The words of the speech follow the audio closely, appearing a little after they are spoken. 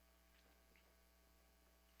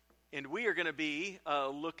And we are going to be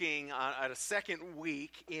looking at a second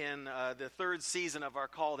week in the third season of our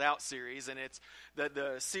Called Out series. And it's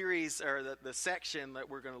the series, or the section that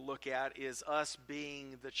we're going to look at is us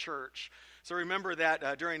being the church. So remember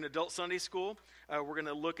that during Adult Sunday School, we're going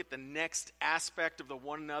to look at the next aspect of the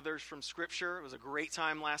one another's from Scripture. It was a great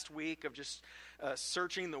time last week of just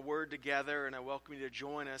searching the Word together. And I welcome you to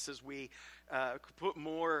join us as we put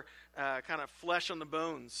more kind of flesh on the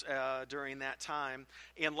bones during that time.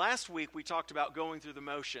 And last week we talked about going through the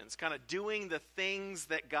motions, kind of doing the things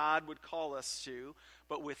that God would call us to,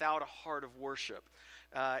 but without a heart of worship.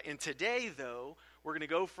 And today, though, we're going to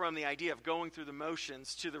go from the idea of going through the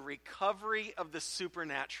motions to the recovery of the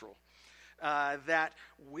supernatural. That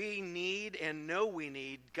we need and know we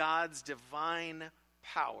need God's divine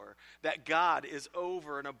power, that God is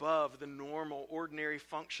over and above the normal, ordinary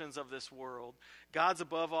functions of this world. God's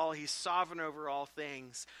above all. He's sovereign over all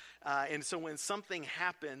things. And so when something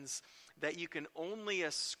happens that you can only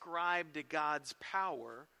ascribe to God's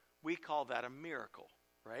power, we call that a miracle,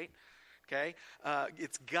 right? Okay?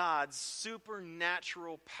 It's God's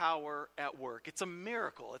supernatural power at work. It's a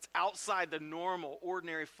miracle. It's outside the normal,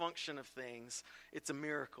 ordinary function of things. It's a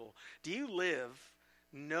miracle. Do you live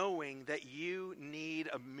knowing that you need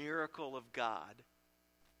a miracle of God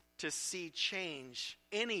to see change,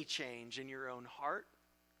 any change in your own heart,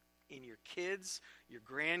 in your kids, your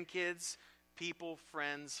grandkids, people,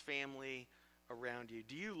 friends, family around you?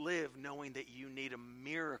 Do you live knowing that you need a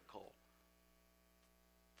miracle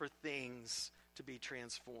for things to be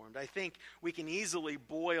transformed? I think we can easily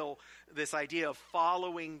boil this idea of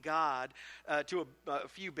following God to a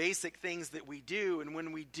few basic things that we do, and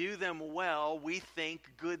when we do them well, we think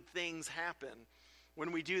good things happen.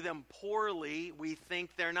 When we do them poorly, we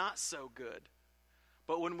think they're not so good.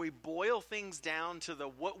 But when we boil things down to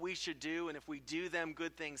what we should do, and if we do them,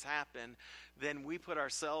 good things happen, then we put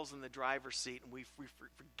ourselves in the driver's seat, and we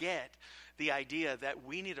forget the idea that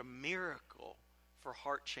we need a miracle for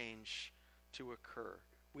heart change to occur.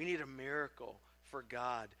 We need a miracle for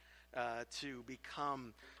God to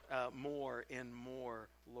become more and more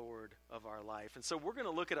Lord of our life. And so we're going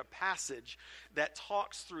to look at a passage that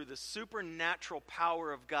talks through the supernatural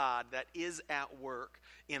power of God that is at work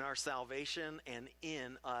in our salvation and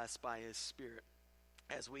in us by His Spirit.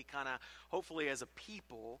 As we kind of, hopefully as a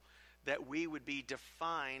people, that we would be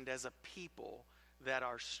defined as a people that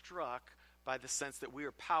are struck by the sense that we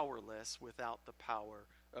are powerless without the power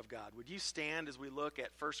of God. Would you stand as we look at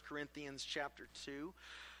 1 Corinthians chapter 2?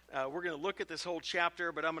 We're going to look at this whole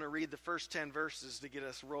chapter, but I'm going to read the first 10 verses to get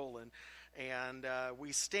us rolling. And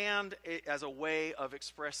we stand as a way of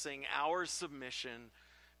expressing our submission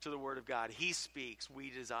to the Word of God. He speaks, we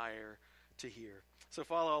desire to hear. So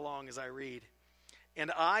follow along as I read.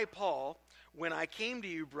 And I, Paul, when I came to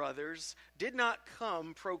you, brothers, did not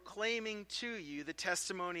come proclaiming to you the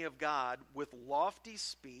testimony of God with lofty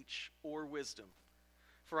speech or wisdom.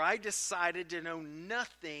 For I decided to know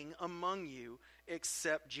nothing among you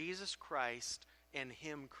except Jesus Christ and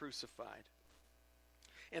Him crucified.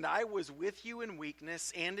 And I was with you in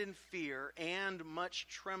weakness and in fear and much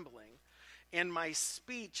trembling. And my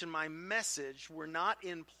speech and my message were not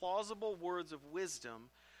in plausible words of wisdom,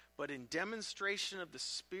 but in demonstration of the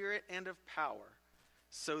Spirit and of power,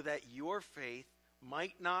 so that your faith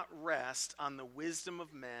might not rest on the wisdom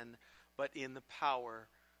of men, but in the power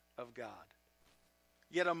of God.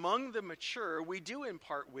 Yet among the mature we do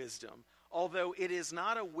impart wisdom, although it is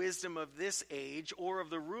not a wisdom of this age or of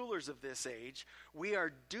the rulers of this age. We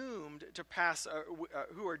are doomed to pass,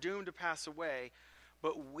 who are doomed to pass away,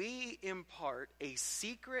 but we impart a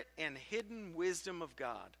secret and hidden wisdom of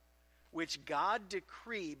God, which God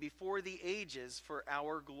decreed before the ages for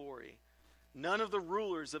our glory. None of the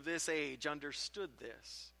rulers of this age understood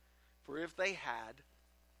this, for if they had,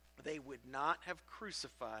 they would not have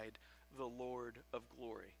crucified the Lord of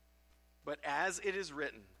glory. But as it is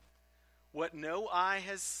written, what no eye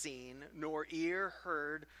has seen, nor ear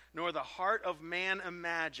heard, nor the heart of man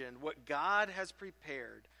imagined, what God has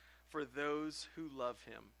prepared for those who love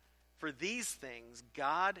Him. For these things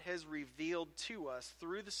God has revealed to us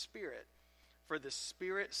through the Spirit, for the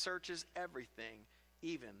Spirit searches everything,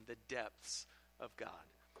 even the depths of God.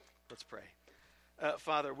 Let's pray.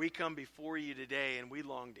 Father, we come before you today and we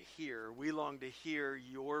long to hear. We long to hear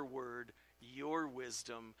your word, your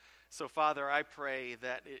wisdom. So, Father, I pray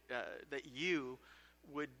that that you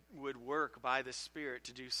would work by the Spirit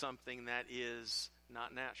to do something that is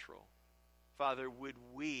not natural. Father, would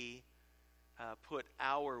we put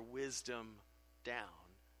our wisdom down,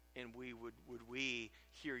 and would we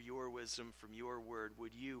hear your wisdom from your word?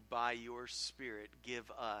 Would you, by your Spirit,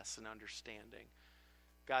 give us an understanding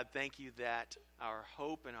God, thank you that our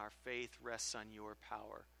hope and our faith rests on your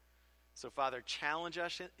power. So, Father, challenge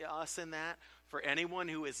us in that. For anyone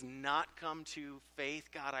who has not come to faith,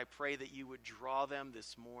 God, I pray that you would draw them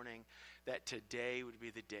this morning, that today would be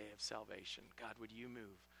the day of salvation. God, would you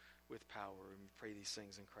move with power? And we pray these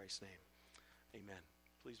things in Christ's name. Amen.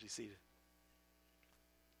 Please be seated.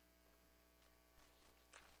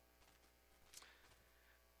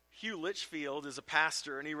 Hugh Litchfield is a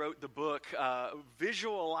pastor, and he wrote the book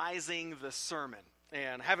Visualizing the Sermon.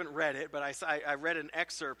 And I haven't read it, but I read an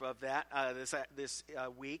excerpt of that this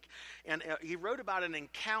week. And he wrote about an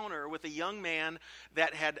encounter with a young man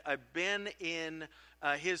that had been in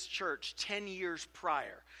his church 10 years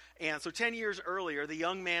prior. And so 10 years earlier, the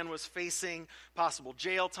young man was facing possible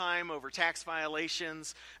jail time over tax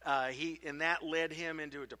violations. And that led him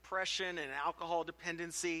into a depression and alcohol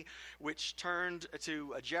dependency, which turned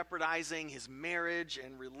to jeopardizing his marriage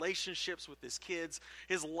and relationships with his kids.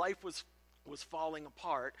 His life was falling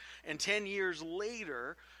apart. And 10 years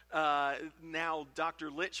later, now Dr.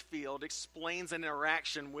 Litchfield explains an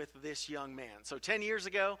interaction with this young man. So 10 years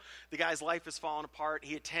ago, the guy's life has fallen apart.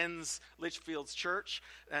 He attends Litchfield's church.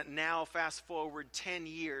 Now fast forward 10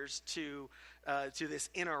 years to this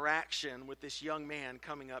interaction with this young man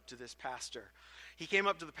coming up to this pastor. He came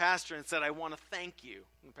up to the pastor and said, "I want to thank you."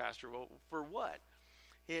 And the pastor, "Well, for what?"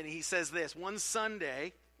 And he says this: "One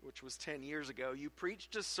Sunday, which was 10 years ago, you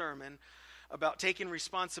preached a sermon about taking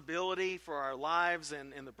responsibility for our lives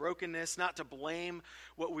and the brokenness, not to blame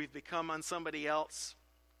what we've become on somebody else.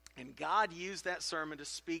 And God used that sermon to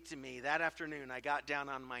speak to me. That afternoon, I got down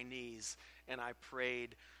on my knees and I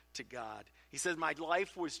prayed to God." He says, "My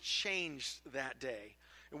life was changed that day.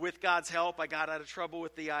 And with God's help, I got out of trouble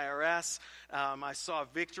with the IRS. I saw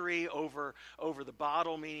victory over the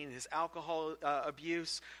bottle, meaning his alcohol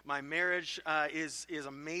abuse. My marriage is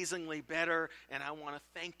amazingly better, and I want to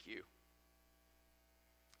thank you."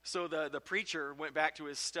 So the preacher went back to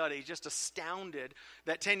his study, just astounded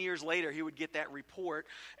that 10 years later he would get that report.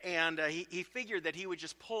 And he figured that he would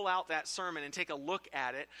just pull out that sermon and take a look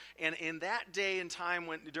at it. And in that day and time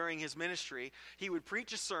during his ministry, he would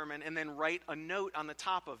preach a sermon and then write a note on the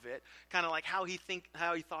top of it, kind of like how he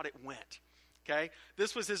thought it went. Okay?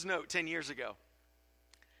 This was his note 10 years ago.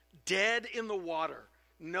 "Dead in the water.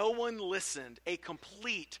 No one listened. A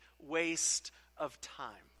complete waste of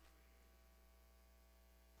time."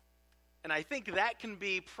 And I think that can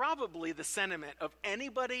be probably the sentiment of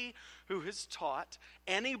anybody who has taught,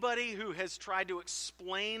 anybody who has tried to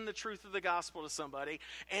explain the truth of the gospel to somebody,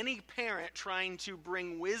 any parent trying to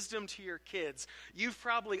bring wisdom to your kids. You've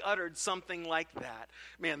probably uttered something like that.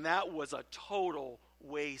 Man, that was a total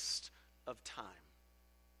waste of time.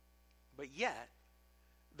 But yet,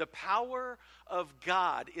 the power of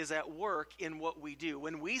God is at work in what we do.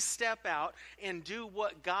 When we step out and do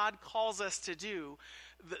what God calls us to do,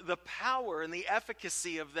 the power and the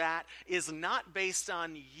efficacy of that is not based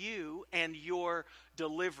on you and your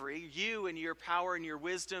delivery, you and your power and your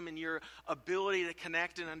wisdom and your ability to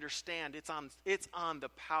connect and understand. It's on the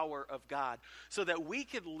power of God. So that we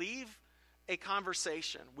could leave a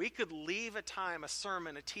conversation, we could leave a time, a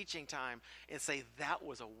sermon, a teaching time, and say that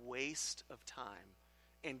was a waste of time.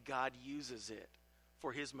 And God uses it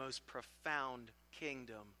for his most profound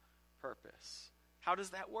kingdom purpose. How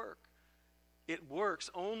does that work? It works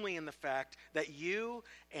only in the fact that you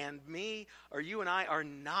and me, or you and I, are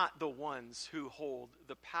not the ones who hold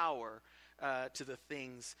the power to the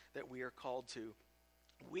things that we are called to.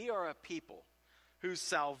 We are a people whose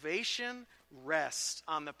salvation rests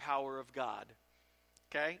on the power of God.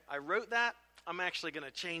 Okay? I wrote that. I'm actually going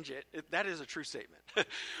to change it. That is a true statement.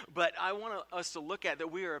 But I want us to look at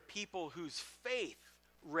that we are a people whose faith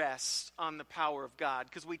rests on the power of God.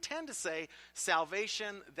 Because we tend to say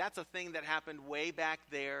salvation, that's a thing that happened way back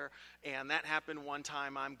there, and that happened one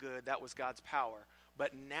time, I'm good, that was God's power.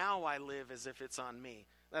 But now I live as if it's on me.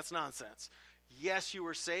 That's nonsense. Yes, you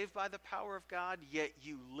were saved by the power of God, yet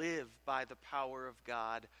you live by the power of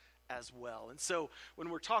God as well. And so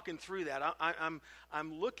when we're talking through that,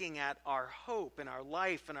 I'm looking at our hope and our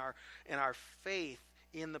life and our faith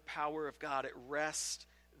in the power of God. It rests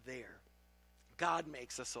there. God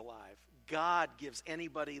makes us alive. God gives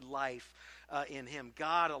anybody life in him.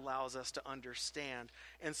 God allows us to understand.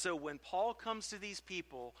 And so when Paul comes to these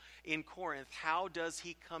people in Corinth, how does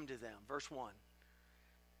he come to them? Verse 1.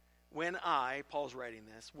 Paul's writing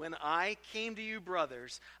this, "When I came to you,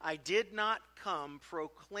 brothers, I did not come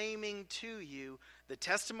proclaiming to you the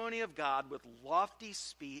testimony of God with lofty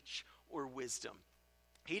speech or wisdom."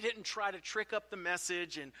 He didn't try to trick up the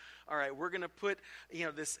message and, all right, we're going to put,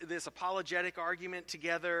 this apologetic argument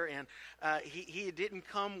together. And he didn't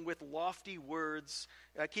come with lofty words.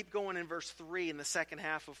 Keep going in verse 3 in the second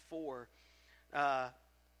half of 4.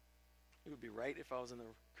 It would be right if I was in the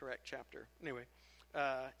correct chapter. Anyway,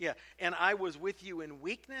 and I was with you in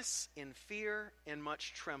weakness, in fear, and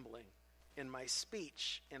much trembling. And my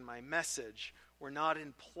speech and my message were not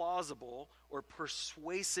in plausible or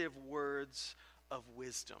persuasive words of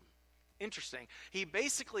wisdom. Interesting. He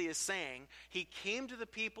basically is saying he came to the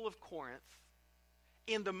people of Corinth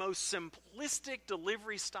in the most simplistic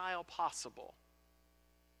delivery style possible.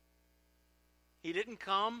 He didn't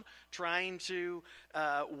come trying to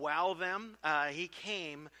wow them. He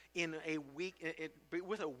came in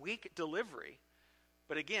with a weak delivery.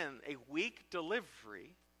 But again, a weak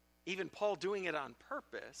delivery, even Paul doing it on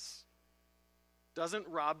purpose, doesn't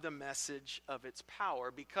rob the message of its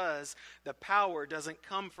power, because the power doesn't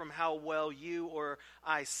come from how well you or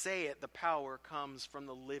I say it. The power comes from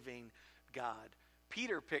the living God.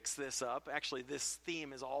 Peter picks this up. Actually, this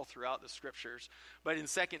theme is all throughout the scriptures. But in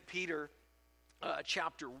 2 Peter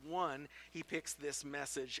chapter 1, he picks this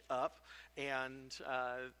message up, and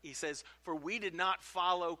he says, "For we did not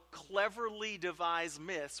follow cleverly devised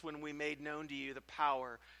myths when we made known to you the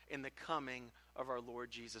power and the coming of our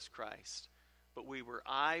Lord Jesus Christ. But we were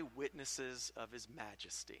eyewitnesses of his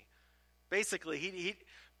majesty." Basically,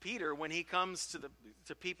 Peter, when he comes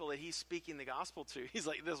to people that he's speaking the gospel to, he's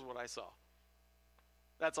like, this is what I saw.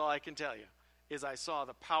 That's all I can tell you, is I saw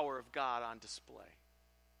the power of God on display.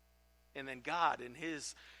 And then God, in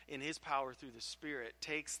his power through the Spirit,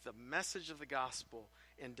 takes the message of the gospel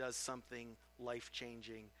and does something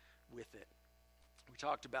life-changing with it. We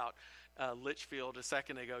talked about Litchfield a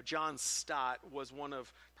second ago. John Stott was one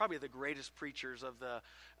of probably the greatest preachers of the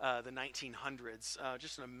 1900s.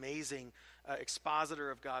 Just an amazing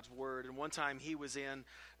expositor of God's word. And one time he was in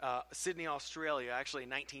Sydney, Australia, actually in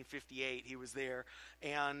 1958. He was there.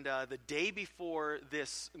 And the day before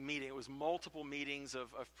this meeting, it was multiple meetings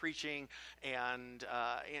of preaching. And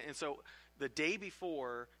so the day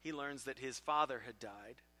before, he learns that his father had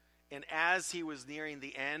died. And as he was nearing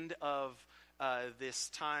the end of this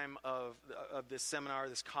time of this seminar,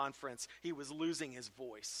 this conference, he was losing his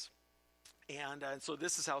voice. And so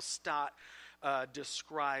this is how Stott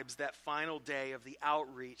describes that final day of the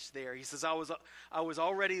outreach there. He says, I was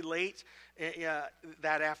already late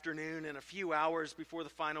that afternoon and a few hours before the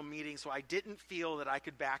final meeting, so I didn't feel that I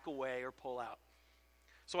could back away or pull out.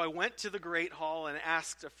 So I went to the Great Hall and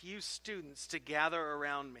asked a few students to gather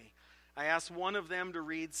around me. I asked one of them to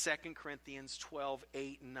read 2 Corinthians 12,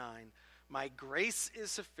 8, and 9. My grace is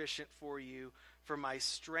sufficient for you, for my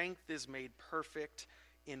strength is made perfect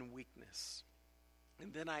in weakness.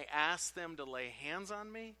 And then I asked them to lay hands on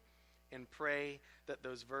me and pray that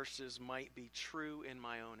those verses might be true in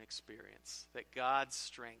my own experience, that God's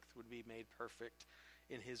strength would be made perfect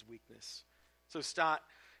in his weakness. So Stott,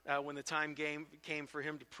 when the time came for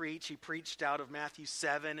him to preach, he preached out of Matthew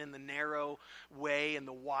 7 in the narrow way and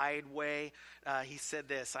the wide way. He said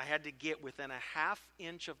this, I had to get within a half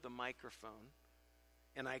inch of the microphone,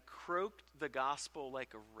 and I croaked the gospel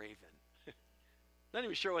like a raven. Not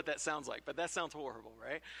even sure what that sounds like, but that sounds horrible,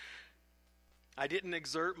 right? I didn't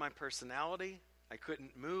exert my personality. I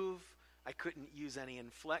couldn't move. I couldn't use any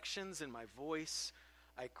inflections in my voice.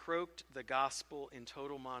 I croaked the gospel in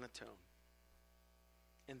total monotone.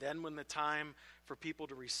 And then when the time for people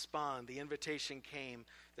to respond, the invitation came,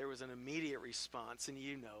 there was an immediate response. And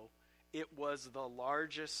you know, it was the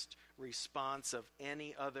largest response of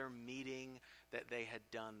any other meeting that they had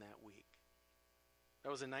done that week. That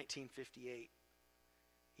was in 1958.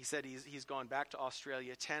 He said he's gone back to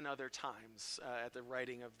Australia 10 other times at the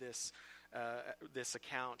writing of this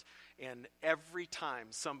account. And every time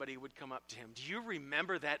somebody would come up to him, do you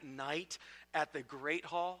remember that night at the Great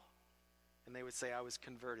Hall? And they would say, I was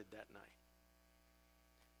converted that night.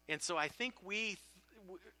 And so I think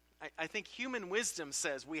I think human wisdom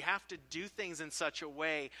says we have to do things in such a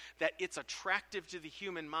way that it's attractive to the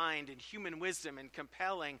human mind and human wisdom and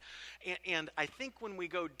compelling. And I think when we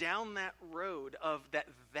go down that road of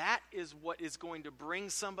that is what is going to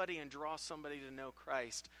bring somebody and draw somebody to know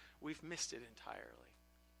Christ, we've missed it entirely.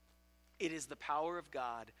 It is the power of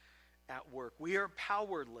God at work. We are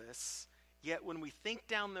powerless. Yet when we think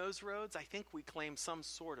down those roads, I think we claim some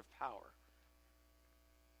sort of power.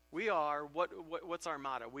 We are, what's our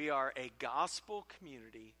motto? We are a gospel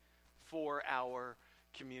community for our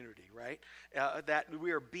community, right? That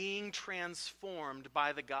we are being transformed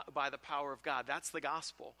by the power of God. That's the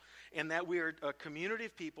gospel. And that we are a community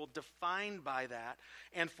of people defined by that.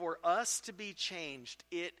 And for us to be changed,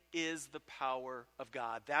 it is the power of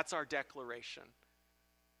God. That's our declaration.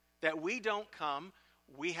 That we don't come,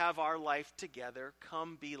 we have our life together,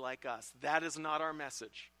 come be like us. That is not our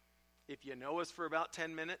message. If you know us for about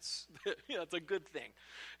 10 minutes, that's a good thing,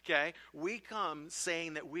 okay? We come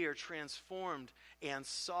saying that we are transformed and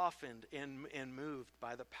softened and moved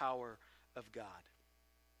by the power of God.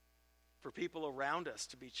 For people around us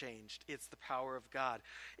to be changed, it's the power of God.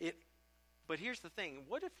 But here's the thing,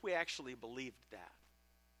 what if we actually believed that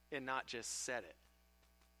and not just said it?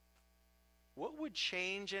 What would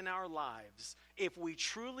change in our lives if we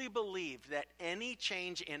truly believed that any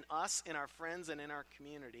change in us, in our friends, and in our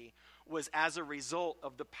community was as a result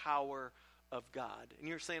of the power of God? And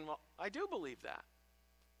you're saying, well, I do believe that.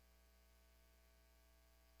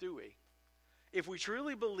 Do we? If we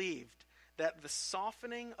truly believed that the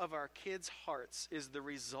softening of our kids' hearts is the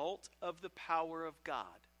result of the power of God,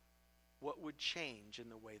 what would change in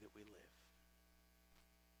the way that we live?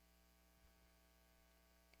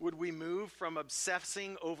 Would we move from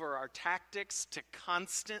obsessing over our tactics to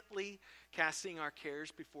constantly casting our cares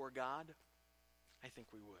before God? I think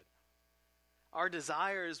we would. Our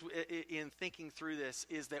desires in thinking through this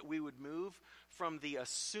is that we would move from the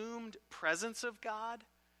assumed presence of God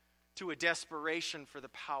to a desperation for the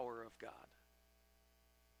power of God.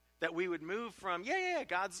 That we would move from,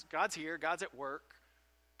 God's here, God's at work,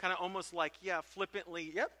 kind of almost like,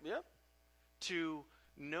 flippantly, yep, to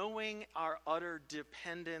knowing our utter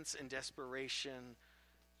dependence and desperation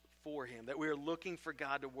for him, that we are looking for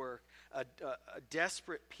God to work. A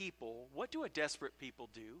desperate people, what do a desperate people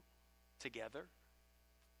do together?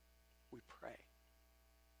 We pray.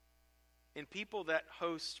 And people that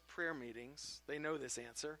host prayer meetings, they know this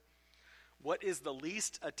answer. What is the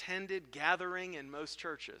least attended gathering in most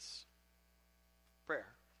churches? Prayer.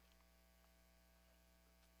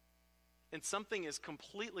 And something is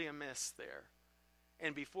completely amiss there.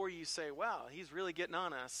 And before you say, wow, he's really getting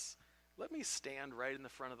on us, let me stand right in the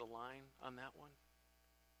front of the line on that one.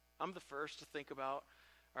 I'm the first to think about,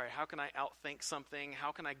 all right, how can I outthink something?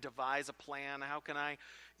 How can I devise a plan? How can I,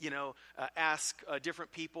 ask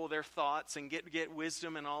different people their thoughts and get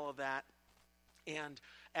wisdom and all of that? And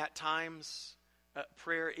at times,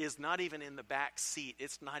 prayer is not even in the back seat.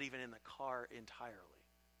 It's not even in the car entirely.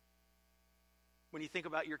 When you think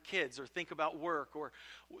about your kids or think about work, or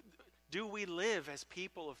do we live as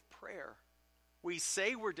people of prayer? We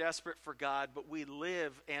say we're desperate for God, but we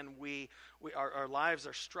live and our lives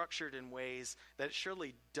are structured in ways that it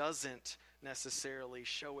surely doesn't necessarily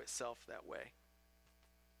show itself that way.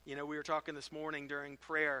 We were talking this morning during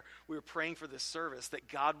prayer, we were praying for this service that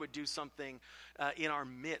God would do something in our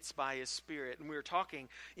midst by his Spirit. And we were talking,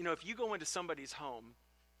 if you go into somebody's home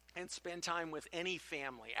and spend time with any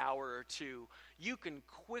family, hour or two, you can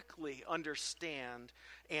quickly understand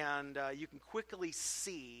and you can quickly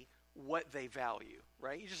see what they value,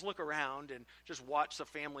 right? You just look around and just watch the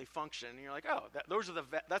family function, and you're like, oh,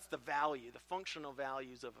 that's the value, the functional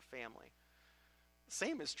values of a family.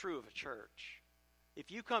 Same is true of a church. If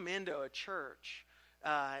you come into a church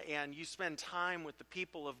and you spend time with the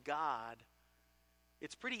people of God,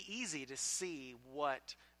 it's pretty easy to see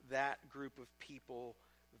what that group of people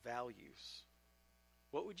values.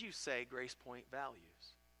 What would you say Grace Point values?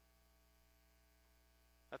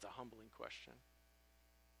 That's a humbling question.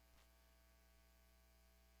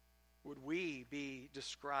 Would we be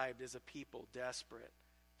described as a people desperate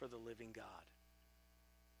for the living God?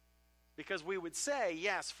 Because we would say,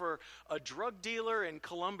 yes, for a drug dealer in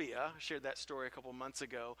Colombia, I shared that story a couple months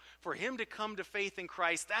ago, for him to come to faith in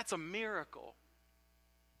Christ, that's a miracle.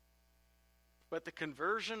 But the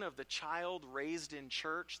conversion of the child raised in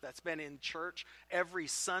church, that's been in church every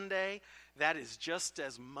Sunday, that is just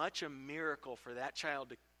as much a miracle for that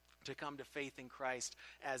child to come to faith in Christ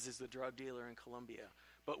as is the drug dealer in Colombia.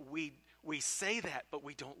 But we say that, but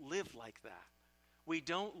we don't live like that. We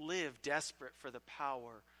don't live desperate for the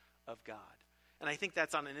power of God. And I think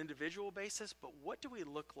that's on an individual basis, but what do we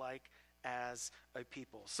look like as a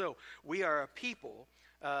people? So we are a people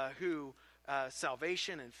who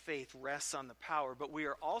salvation and faith rests on the power, but we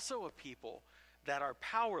are also a people that are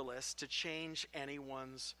powerless to change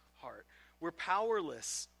anyone's heart. We're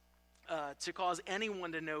powerless to cause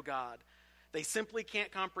anyone to know God. They simply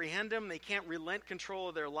can't comprehend him. They can't relent control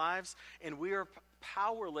of their lives. And we are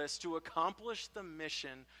powerless to accomplish the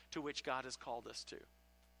mission to which God has called us to.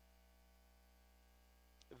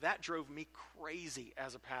 That drove me crazy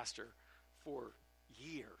as a pastor for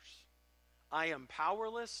years. I am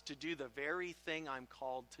powerless to do the very thing I'm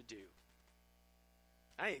called to do.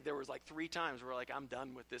 I think there was like 3 times where I'm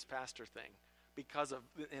done with this pastor thing because of,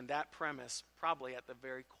 and that premise probably at the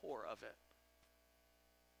very core of it.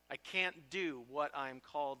 I can't do what I'm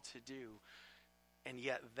called to do, and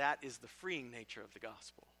yet that is the freeing nature of the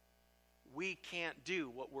gospel. We can't do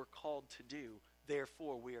what we're called to do,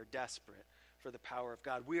 therefore we are desperate for the power of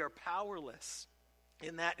God. We are powerless.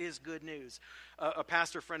 And that is good news. A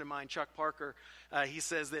pastor friend of mine, Chuck Parker, he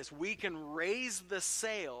says this: we can raise the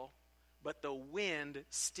sail, but the wind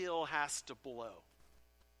still has to blow.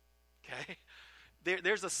 Okay?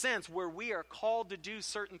 There's a sense where we are called to do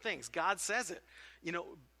certain things. God says it.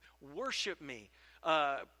 Worship me.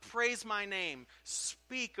 Praise my name.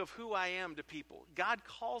 Speak of who I am to people. God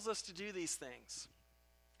calls us to do these things.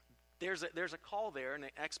 There's a call there and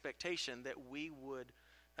an expectation that we would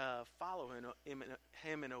follow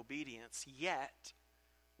him in obedience. Yet,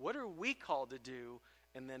 what are we called to do,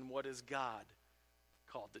 and then what is God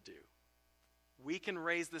called to do? We can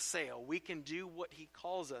raise the sail. We can do what he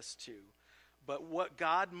calls us to. But what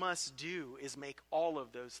God must do is make all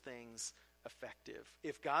of those things effective.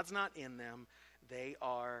 If God's not in them,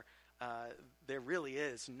 there really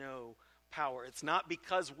is no power. It's not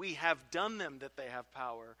because we have done them that they have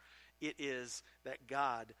power. It is that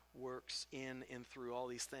God works in and through all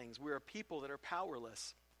these things. We're a people that are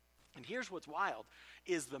powerless. And here's what's wild,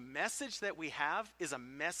 is the message that we have is a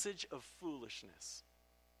message of foolishness.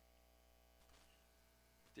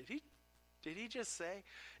 Did he just say?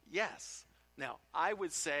 Yes. Now, I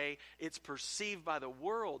would say it's perceived by the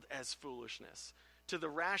world as foolishness. To the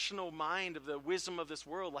rational mind of the wisdom of this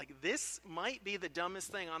world, this might be the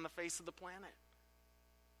dumbest thing on the face of the planet.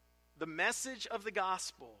 The message of the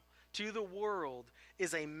gospel to the world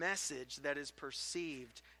is a message that is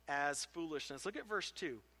perceived as foolishness. Look at verse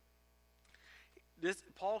 2.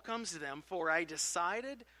 Paul comes to them, "For I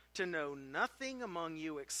decided to know nothing among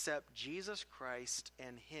you except Jesus Christ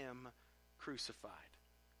and him crucified."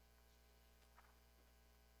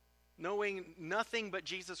 Knowing nothing but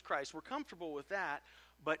Jesus Christ. We're comfortable with that,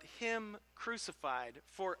 but him crucified.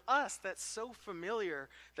 For us, that's so familiar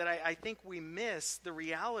that I think we miss the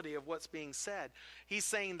reality of what's being said. He's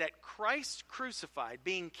saying that Christ crucified,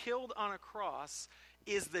 being killed on a cross,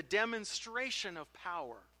 is the demonstration of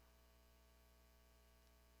power.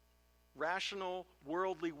 Rational,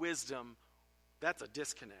 worldly wisdom, that's a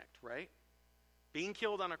disconnect, right? Being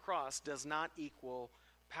killed on a cross does not equal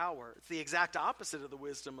power. It's the exact opposite of the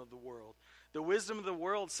wisdom of the world. The wisdom of the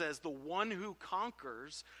world says the one who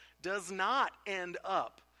conquers does not end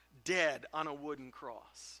up dead on a wooden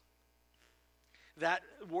cross. That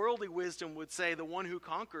worldly wisdom would say the one who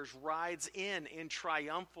conquers rides in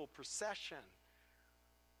triumphal procession.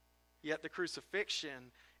 Yet the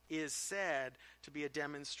crucifixion is said to be a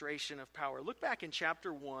demonstration of power. Look back in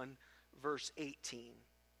chapter 1, verse 18.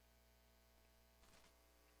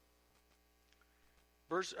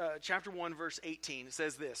 Chapter 1, verse 18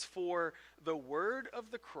 says this: "For the word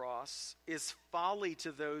of the cross is folly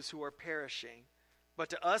to those who are perishing, but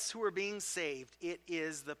to us who are being saved, it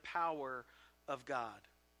is the power of God."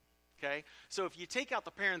 Okay? So if you take out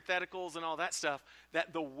the parentheticals and all that stuff,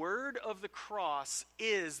 that the word of the cross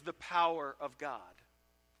is the power of God.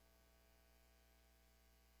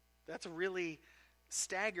 That's a really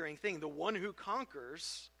staggering thing. The one who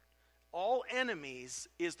conquers all enemies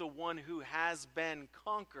is the one who has been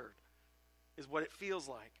conquered, is what it feels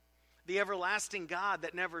like. The everlasting God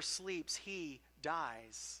that never sleeps, he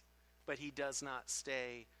dies, but he does not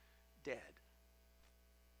stay dead.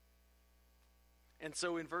 And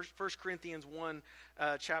so in 1 Corinthians 1,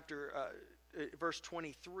 verse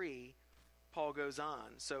 23, Paul goes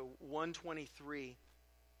on. So 1:23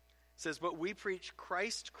 says, "But we preach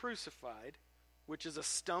Christ crucified, which is a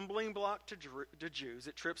stumbling block to Jews,"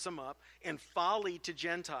 it trips them up, "and folly to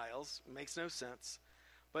Gentiles," it makes no sense,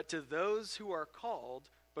 "but to those who are called,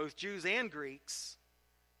 both Jews and Greeks,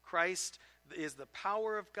 Christ is the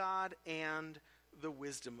power of God and the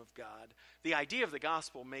wisdom of God." The idea of the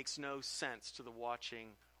gospel makes no sense to the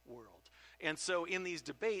watching world. And so in these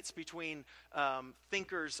debates between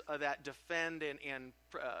thinkers that defend and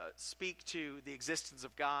speak to the existence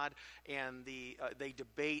of God, and they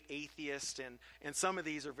debate atheists, and some of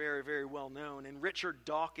these are very, very well known. And Richard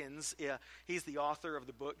Dawkins, he's the author of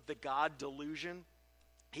the book, The God Delusion.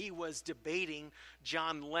 He was debating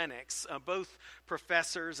John Lennox, both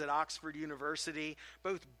professors at Oxford University,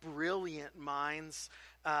 both brilliant minds,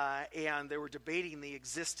 and they were debating the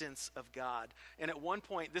existence of God. And at one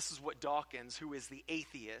point, this is what Dawkins, who is the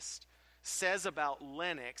atheist, says about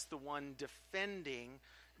Lennox, the one defending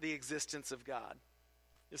the existence of God.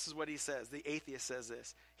 This is what he says. The atheist says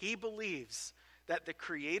this. He believes that the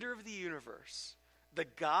creator of the universe, the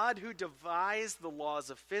God who devised the laws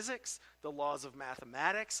of physics, the laws of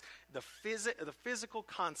mathematics, the physical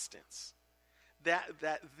constants,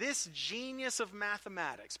 that this genius of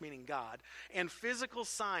mathematics, meaning God, and physical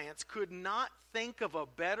science could not think of a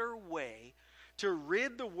better way to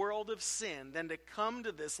rid the world of sin than to come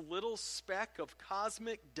to this little speck of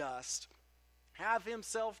cosmic dust, have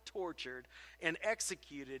himself tortured and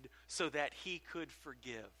executed so that he could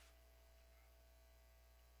forgive.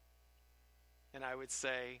 And I would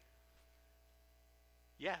say,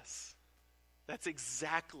 yes, that's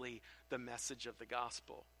exactly the message of the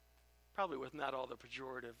gospel. Probably with not all the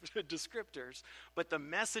pejorative descriptors, but the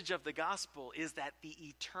message of the gospel is that the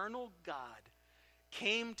eternal God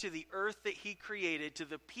came to the earth that he created, to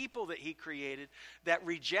the people that he created, that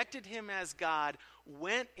rejected him as God,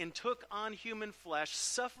 went and took on human flesh,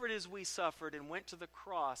 suffered as we suffered, and went to the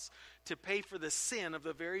cross to pay for the sin of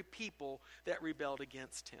the very people that rebelled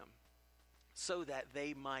against him, so that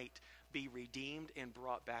they might be redeemed and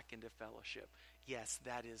brought back into fellowship. Yes,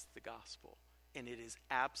 that is the gospel. And it is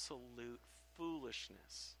absolute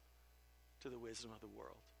foolishness to the wisdom of the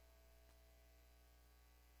world.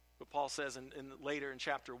 But Paul says later in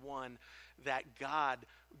chapter 1 that God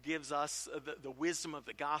gives us the wisdom of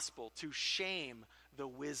the gospel to shame the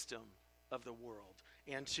wisdom of the world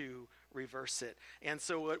and to reverse it. And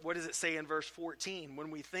so what does it say in verse 14?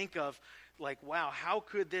 When we think of, like, wow, how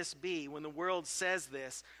could this be? When the world says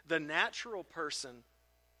this, the natural person,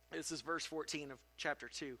 this is verse 14 of chapter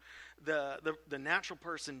 2, the natural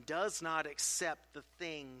person does not accept the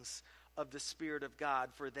things of the Spirit of God,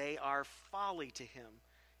 for they are folly to him,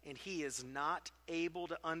 and he is not able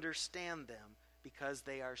to understand them because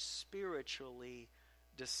they are spiritually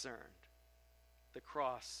discerned. The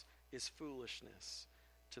cross is foolishness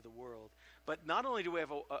to the world. But not only do we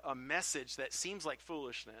have a message that seems like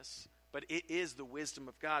foolishness, but it is the wisdom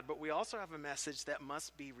of God, but we also have a message that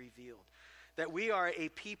must be revealed. That we are a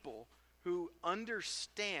people who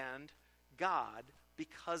understand God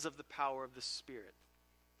because of the power of the Spirit.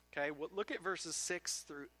 Okay, well, look at verses 6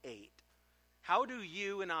 through 8. How do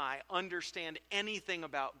you and I understand anything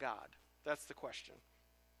about God? That's the question.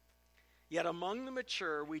 Yet among the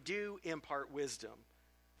mature we do impart wisdom,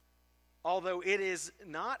 although it is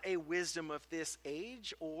not a wisdom of this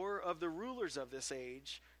age or of the rulers of this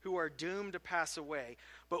age who are doomed to pass away,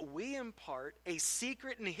 but we impart a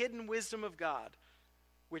secret and hidden wisdom of God,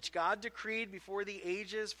 which God decreed before the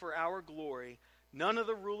ages for our glory. None of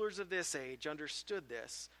the rulers of this age understood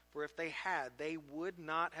this, for if they had, they would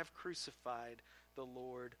not have crucified the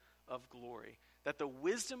Lord of glory. That the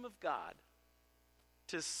wisdom of God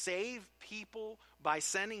to save people by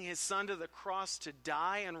sending his son to the cross to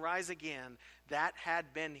die and rise again, that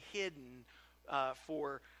had been hidden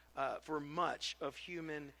for much of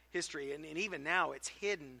human history. And even now it's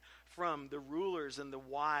hidden from the rulers and the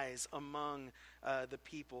wise among the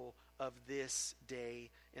people of this day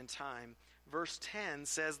and time. Verse 10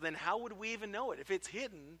 says, then how would we even know it? If it's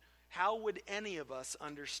hidden, how would any of us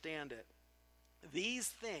understand it? These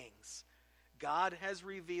things God has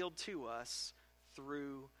revealed to us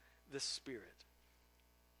through the Spirit.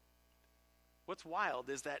 What's wild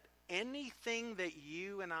is that anything that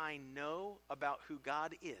you and I know about who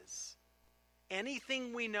God is,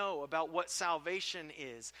 anything we know about what salvation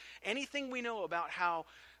is, anything we know about how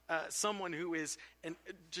someone who is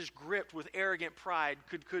just gripped with arrogant pride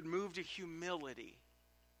could move to humility,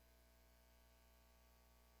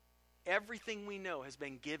 everything we know has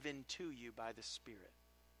been given to you by the Spirit.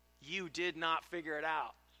 You did not figure it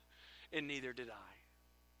out, and neither did I.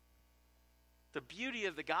 The beauty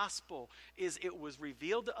of the gospel is it was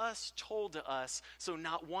revealed to us, told to us, so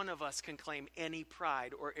not one of us can claim any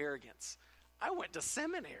pride or arrogance. I went to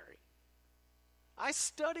seminary. I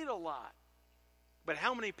studied a lot. But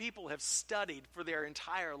how many people have studied for their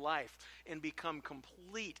entire life and become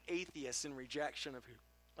complete atheists in rejection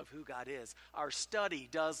of who God is? Our study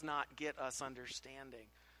does not get us understanding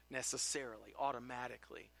necessarily,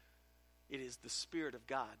 automatically. It is the Spirit of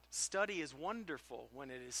God. Study is wonderful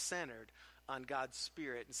when it is centered on God's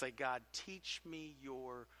Spirit and say, God, teach me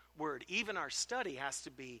your word. Even our study has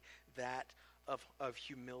to be that of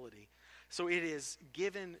humility. So it is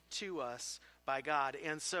given to us by God.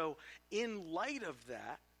 And so in light of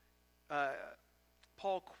that,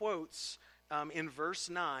 Paul quotes in verse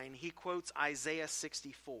 9, he quotes Isaiah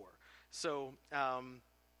 64. So,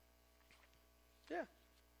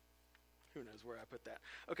 who knows where I put that?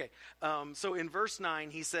 Okay, so in verse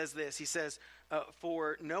 9, he says this. He says,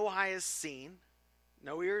 for no eye has seen,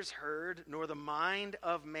 no ears heard, nor the mind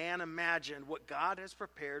of man imagined what God has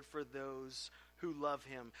prepared for those who love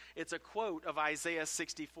him. It's a quote of Isaiah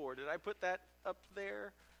 64. Did I put that up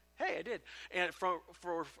there? Hey, I did. And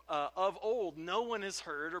of old, no one has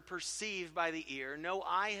heard or perceived by the ear. No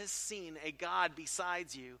eye has seen a God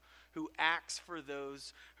besides you who acts for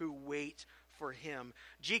those who wait for him.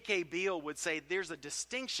 G.K. Beale would say there's a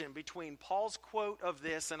distinction between Paul's quote of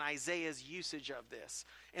this and Isaiah's usage of this.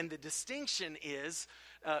 And the distinction is,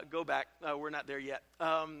 go back, we're not there yet.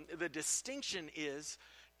 The distinction is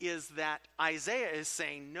that Isaiah is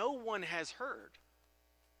saying no one has heard.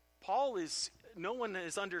 No one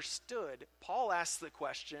has understood. Paul asks the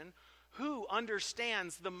question, who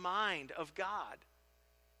understands the mind of God?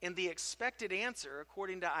 And the expected answer,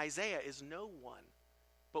 according to Isaiah, is no one.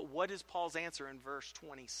 But what is Paul's answer in verse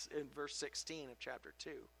 16 of chapter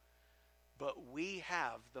 2? But we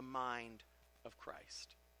have the mind of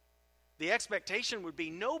Christ. The expectation would be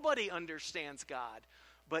nobody understands God.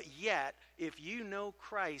 But yet, if you know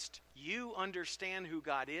Christ, you understand who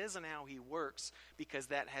God is and how he works, because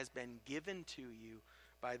that has been given to you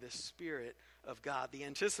by the Spirit of God. The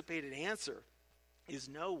anticipated answer is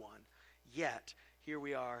no one. Yet, here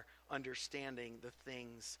we are understanding the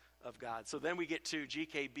things of God. So then we get to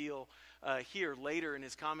G.K. Beale here later in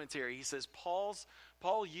his commentary. He says, Paul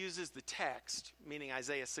uses the text, meaning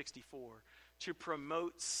Isaiah 64, to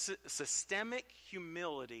promote systemic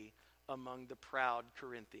humility among the proud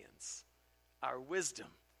Corinthians. Our wisdom,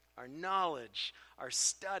 our knowledge, our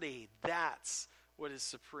study, that's what is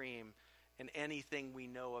supreme. And anything we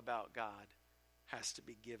know about God has to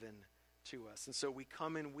be given to us. And so we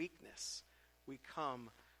come in weakness. We come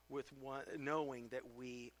with knowing that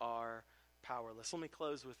we are powerless. Let me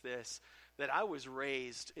close with this, that I was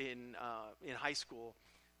raised in high school.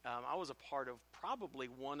 I was a part of probably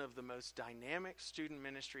one of the most dynamic student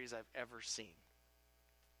ministries I've ever seen.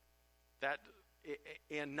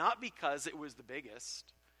 And not because it was the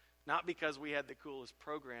biggest, not because we had the coolest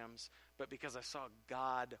programs, but because I saw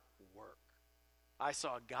God work. I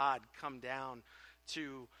saw God come down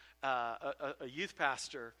to a youth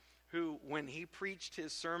pastor who, when he preached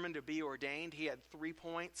his sermon to be ordained, he had 3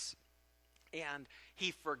 points, and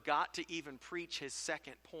he forgot to even preach his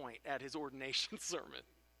second point at his ordination sermon.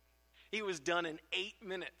 He was done in 8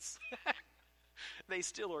 minutes. They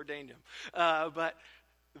still ordained him. But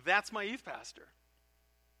that's my youth pastor,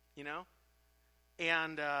 you know?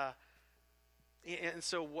 And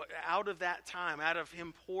so out of that time, out of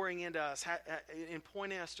him pouring into us and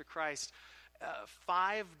pointing us to Christ,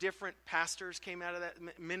 5 different pastors came out of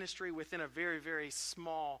that ministry within a very, very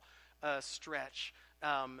small stretch.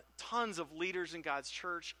 Tons of leaders in God's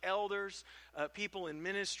church, elders, people in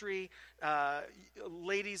ministry,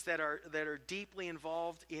 ladies that are deeply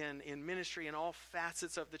involved in ministry in all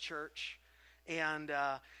facets of the church. And,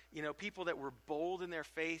 people that were bold in their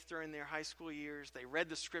faith during their high school years. They read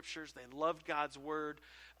the scriptures. They loved God's word.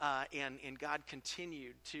 And God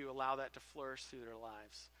continued to allow that to flourish through their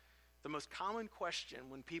lives. The most common question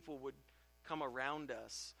when people would come around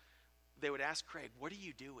us, they would ask Craig, what are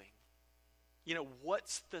you doing?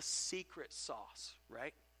 What's the secret sauce,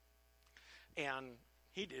 right? And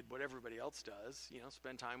he did what everybody else does,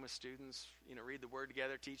 spend time with students, read the word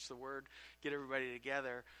together, teach the word, get everybody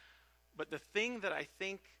together. But the thing that I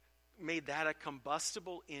think made that a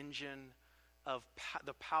combustible engine of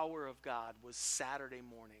the power of God was Saturday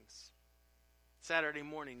mornings. Saturday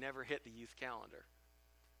morning never hit the youth calendar.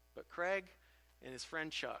 But Craig and his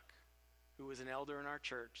friend Chuck, who was an elder in our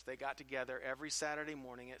church, they got together every Saturday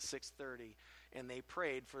morning at 6:30, and they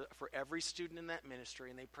prayed for every student in that ministry,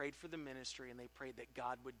 and they prayed for the ministry, and they prayed that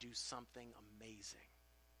God would do something amazing.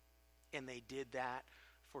 And they did that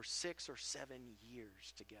for 6 or 7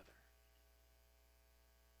 years together.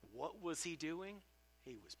 What was he doing?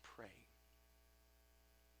 He was praying.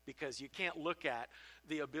 Because you can't look at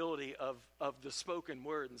the ability of the spoken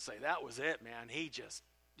word and say, that was it, man.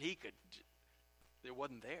 It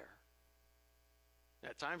wasn't there.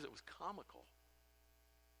 At times it was comical.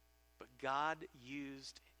 But God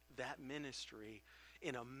used that ministry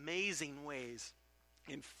in amazing ways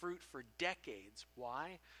in fruit for decades.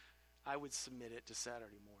 Why? I would submit it to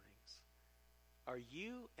Saturday mornings. Are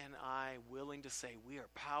you and I willing to say we are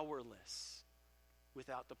powerless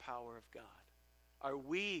without the power of God? Are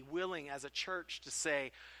we willing as a church to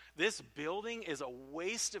say this building is a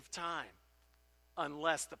waste of time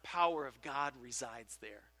unless the power of God resides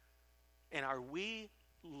there? And are we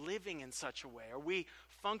living in such a way? Are we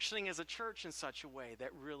functioning as a church in such a way that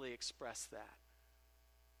really express that?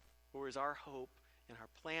 Or is our hope in our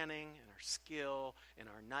planning and our skill and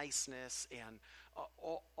our niceness and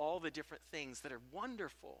all the different things that are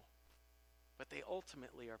wonderful, but they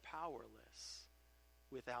ultimately are powerless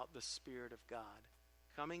without the Spirit of God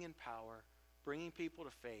coming in power, bringing people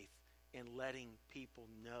to faith and letting people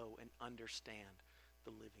know and understand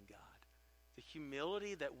the living God. The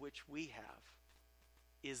humility that which we have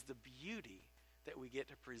is the beauty that we get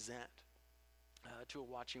to present to a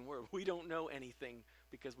watching world. We don't know anything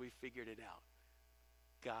because we figured it out.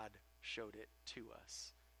 God showed it to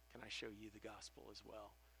us. Can I show you the gospel as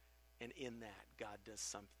well? And in that, God does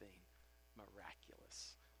something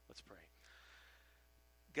miraculous. Let's pray.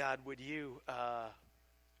 God, would you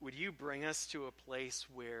bring us to a place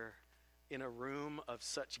where in a room of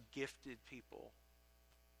such gifted people,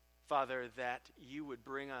 Father, that you would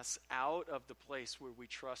bring us out of the place where we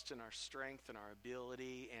trust in our strength and our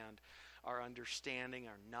ability and our understanding,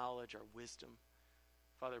 our knowledge, our wisdom.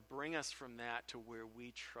 Father, bring us from that to where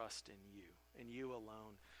we trust in you and you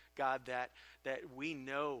alone. God, that we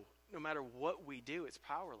know no matter what we do, it's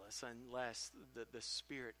powerless unless the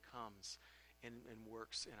Spirit comes and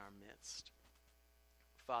works in our midst.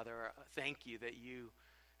 Father, thank you that you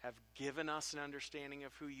have given us an understanding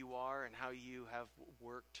of who you are and how you have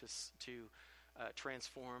worked to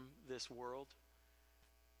transform this world.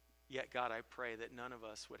 Yet, God, I pray that none of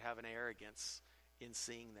us would have an arrogance in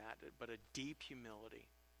seeing that, but a deep humility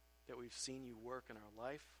that we've seen you work in our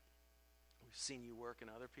life. We've seen you work in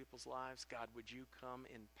other people's lives. God, would you come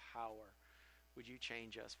in power? Would you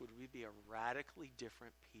change us? Would we be a radically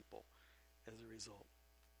different people as a result?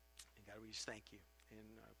 And God, we just thank you and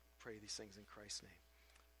pray these things in Christ's name.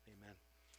 Amen.